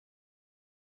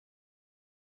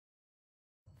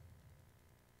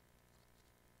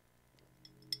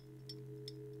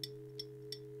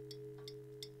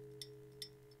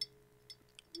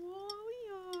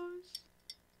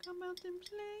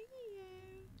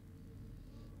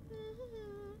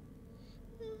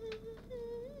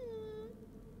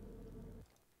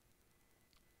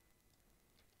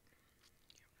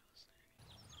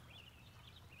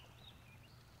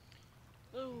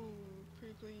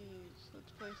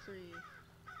3.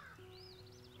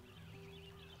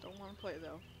 Don't want to play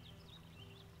though.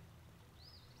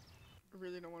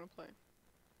 Really don't want to play.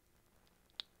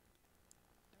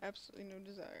 Absolutely no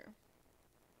desire.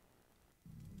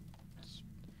 Just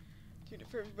doing it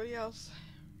for everybody else.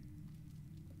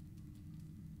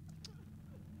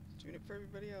 Doing it for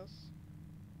everybody else.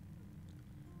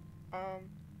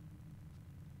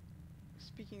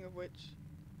 Speaking of which,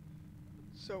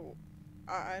 so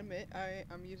I admit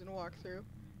I'm using a walkthrough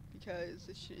because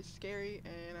this shit is scary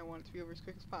and I want it to be over as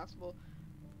quick as possible.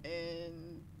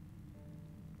 And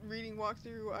reading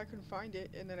walkthrough, I couldn't find it,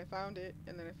 and then I found it,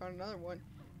 and then I found another one.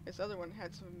 This other one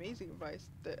had some amazing advice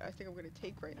that I think I'm gonna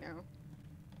take right now.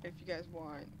 If you guys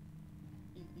want,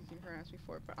 you can harass me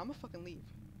for it, but I'm gonna fucking leave.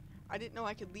 I didn't know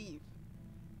I could leave.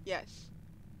 Yes.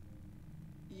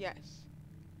 Yes.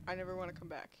 I never want to come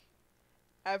back.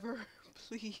 Ever.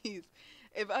 Please.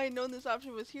 If I had known this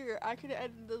option was here, I could have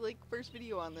added the, like, first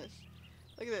video on this.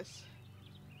 Look at this.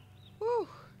 Woo!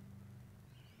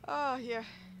 Ah, yeah.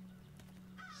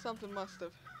 Something must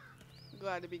have.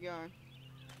 Glad to be gone.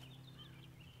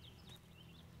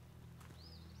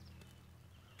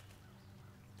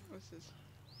 What's this?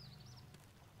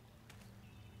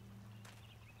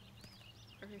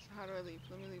 Okay, so how do I leave?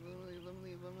 Let me leave, let me leave, let me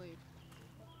leave, let me leave.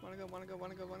 Wanna go, wanna go,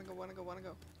 wanna go, wanna go, wanna go, wanna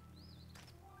go.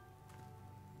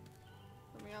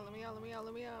 Let me out, let me out, let me out,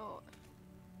 let me out.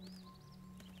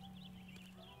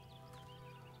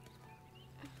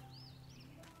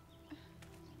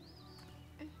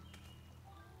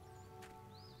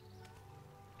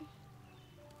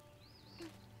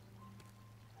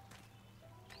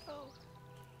 Go.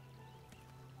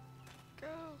 Go.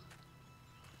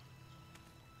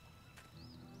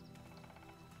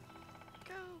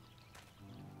 Go.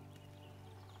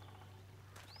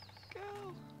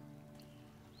 Go.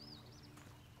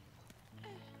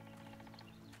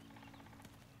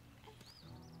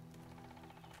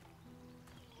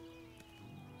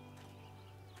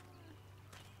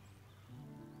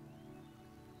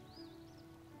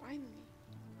 Finally.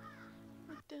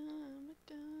 We're done, we're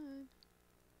done.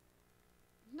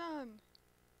 None.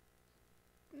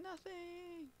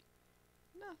 Nothing.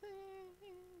 Nothing.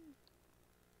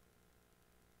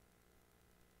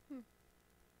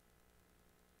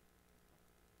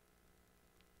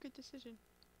 Good decision.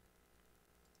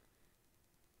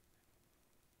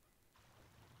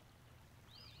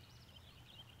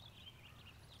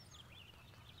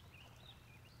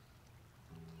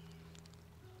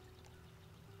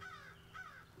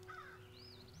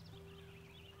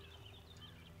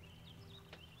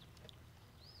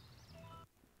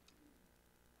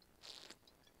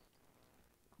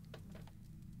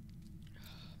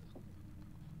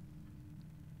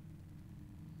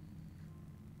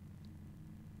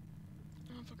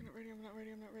 I'm fucking not ready, I'm not ready,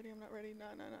 I'm not ready, I'm not ready,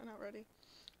 not ready.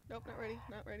 Nope, not ready,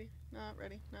 not ready, not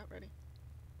ready, not ready.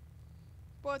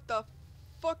 What the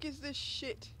fuck is this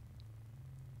shit?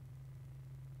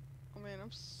 Oh man,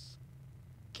 I'm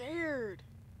scared.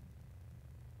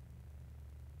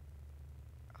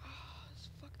 Oh, this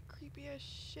fucking creepy ass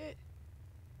shit.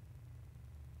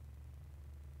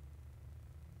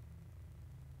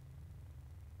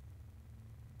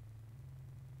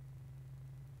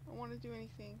 I want to do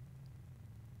anything.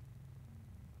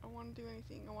 I want to do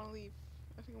anything. I want to leave.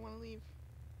 I think I want to leave.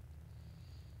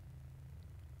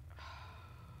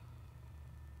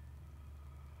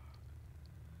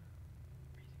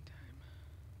 Breathing time.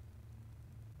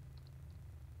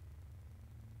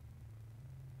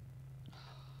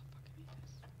 Fucking hate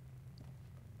this.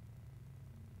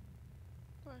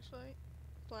 Flashlight.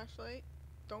 Flashlight.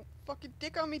 Don't fucking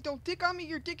dick on me. Don't dick on me.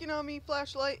 You're dicking on me.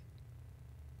 Flashlight.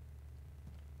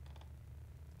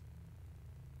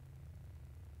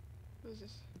 What is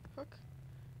this? Hook?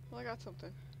 Well, I got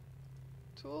something.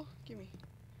 Tool? Gimme.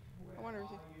 I want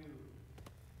everything.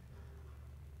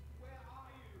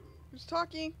 Who's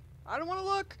talking? I don't want to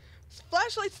look.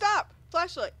 Flashlight, stop!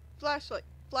 Flashlight. Flashlight.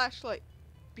 Flashlight.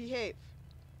 Behave.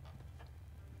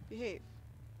 Behave.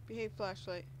 Behave,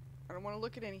 flashlight. I don't want to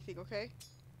look at anything, okay?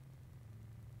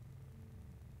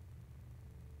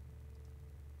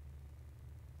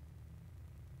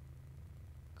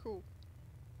 Cool.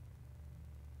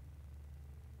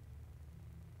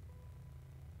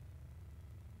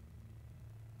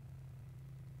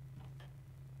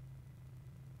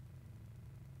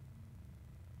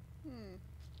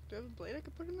 Do I have a blade I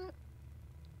could put in that?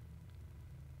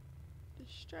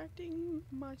 Distracting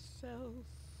myself.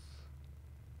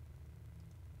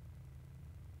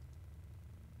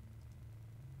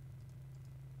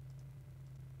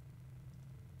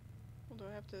 Well, do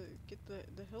I have to get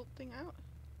the hilt thing out?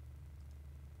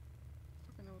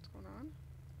 Fucking know what's going on.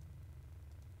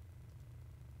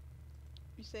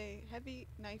 You say heavy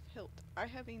knife hilt. I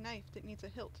have a knife that needs a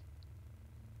hilt.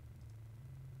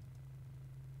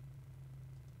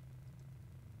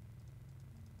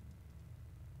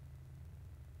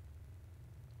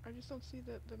 I just don't see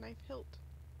the knife hilt.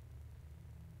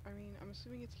 I mean, I'm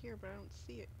assuming it's here, but I don't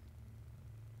see it.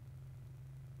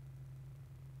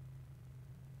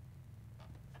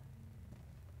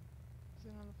 Is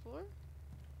it on the floor?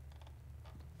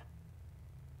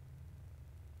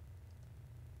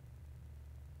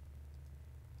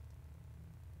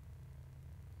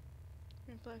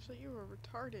 Man, Flashlight, you were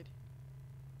retarded.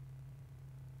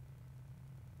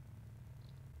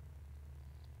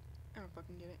 I don't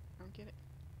fucking get it. I don't get it.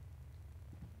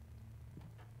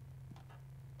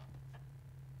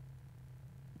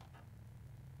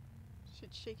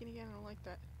 Shit's shaking again. I don't like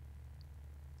that.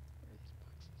 Where are these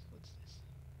boxes? What's this?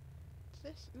 What's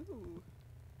this? Ooh.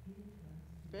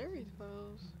 Berry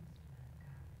clothes.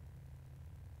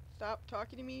 Stop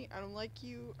talking to me. I don't like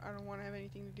you. I don't want to have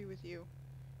anything to do with you.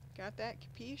 Got that?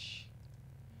 Capiche?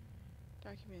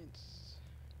 Documents.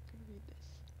 I'm gonna read this.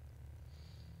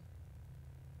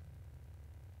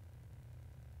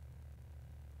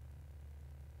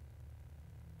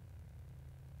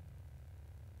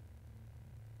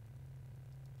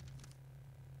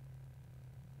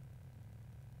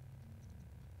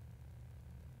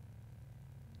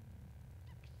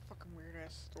 Fucking weird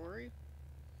ass story.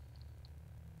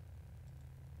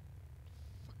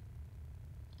 Fuck.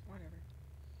 Whatever.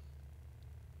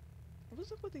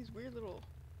 What's up with these weird little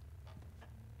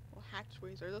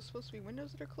hatchways? Are those supposed to be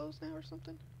windows that are closed now or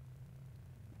something?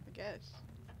 I guess.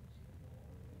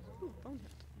 Ooh, bone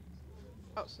hilt.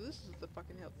 Oh, so this is the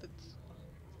fucking hilt that's...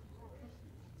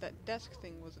 That desk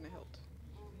thing wasn't a hilt.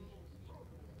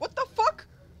 What the fuck?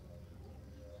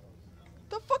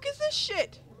 The fuck is this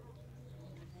shit?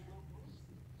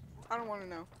 I don't want to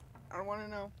know. I don't want to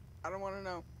know. I don't want to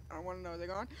know. I don't want to know. Are they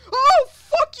gone? Oh,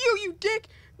 fuck you, you dick!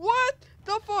 What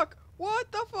the fuck?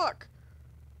 What the fuck?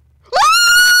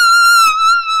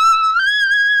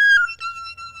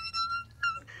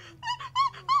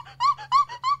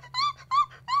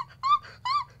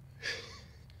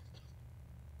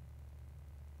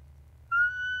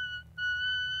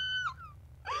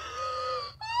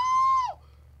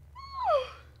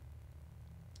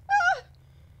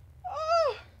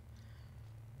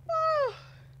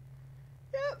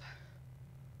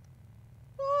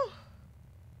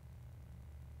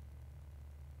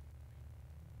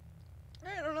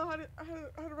 I don't know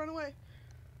how to run away.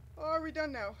 Oh, are we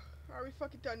done now? Are we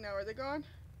fucking done now? Are they gone?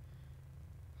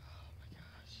 Oh my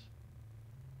gosh.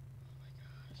 Oh my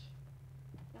gosh.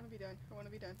 I wanna be done. I wanna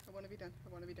be done. I wanna be done. I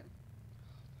wanna be done.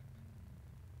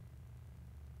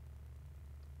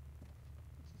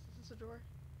 Is this a door?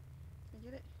 Can I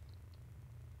get it?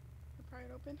 Can I pry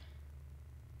it open?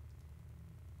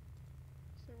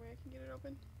 Is there a way I can get it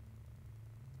open?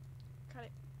 Cut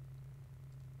it.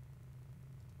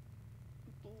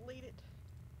 Blade it.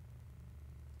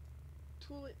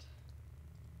 Tool it.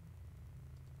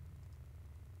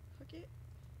 Hook it.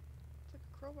 It's like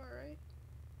a crowbar, right?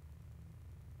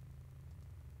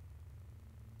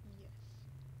 Yes.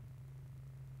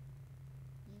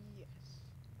 Yes.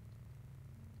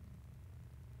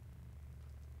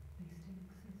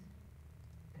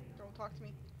 Don't talk to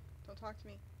me. Don't talk to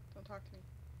me. Don't talk to me.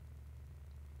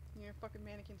 You're fucking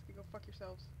mannequins. Can go fuck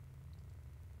yourselves.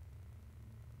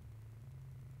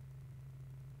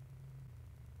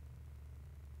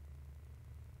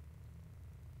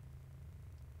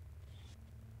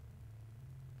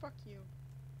 Fuck you.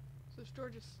 So this door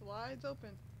just slides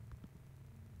open.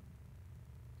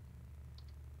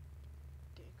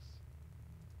 Dicks.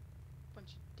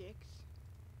 Bunch of dicks.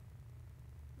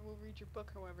 I will read your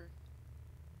book, however.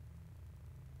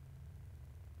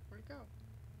 Where'd it go?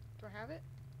 Do I have it?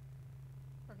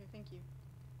 Okay, thank you.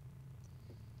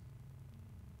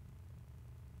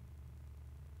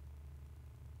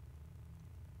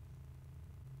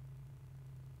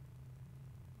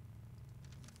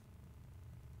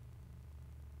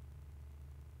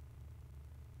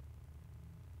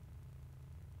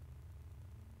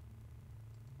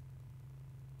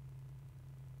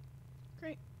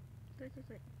 Great. Great, great,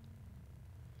 great.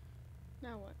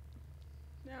 Now what?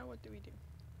 Now what do we do?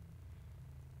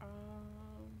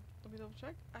 Let me double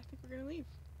check. I think we're gonna leave.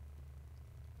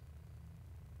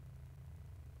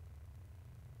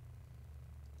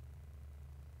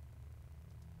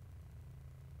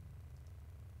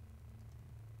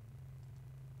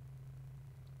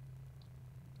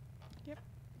 Yep,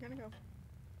 we're gonna go.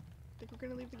 I think we're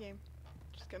gonna leave the game.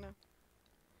 Just gonna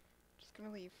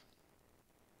leave.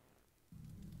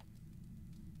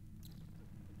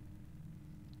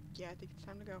 Yeah, I think it's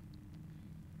time to go.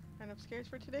 enough scares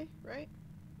for today, right?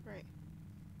 Right.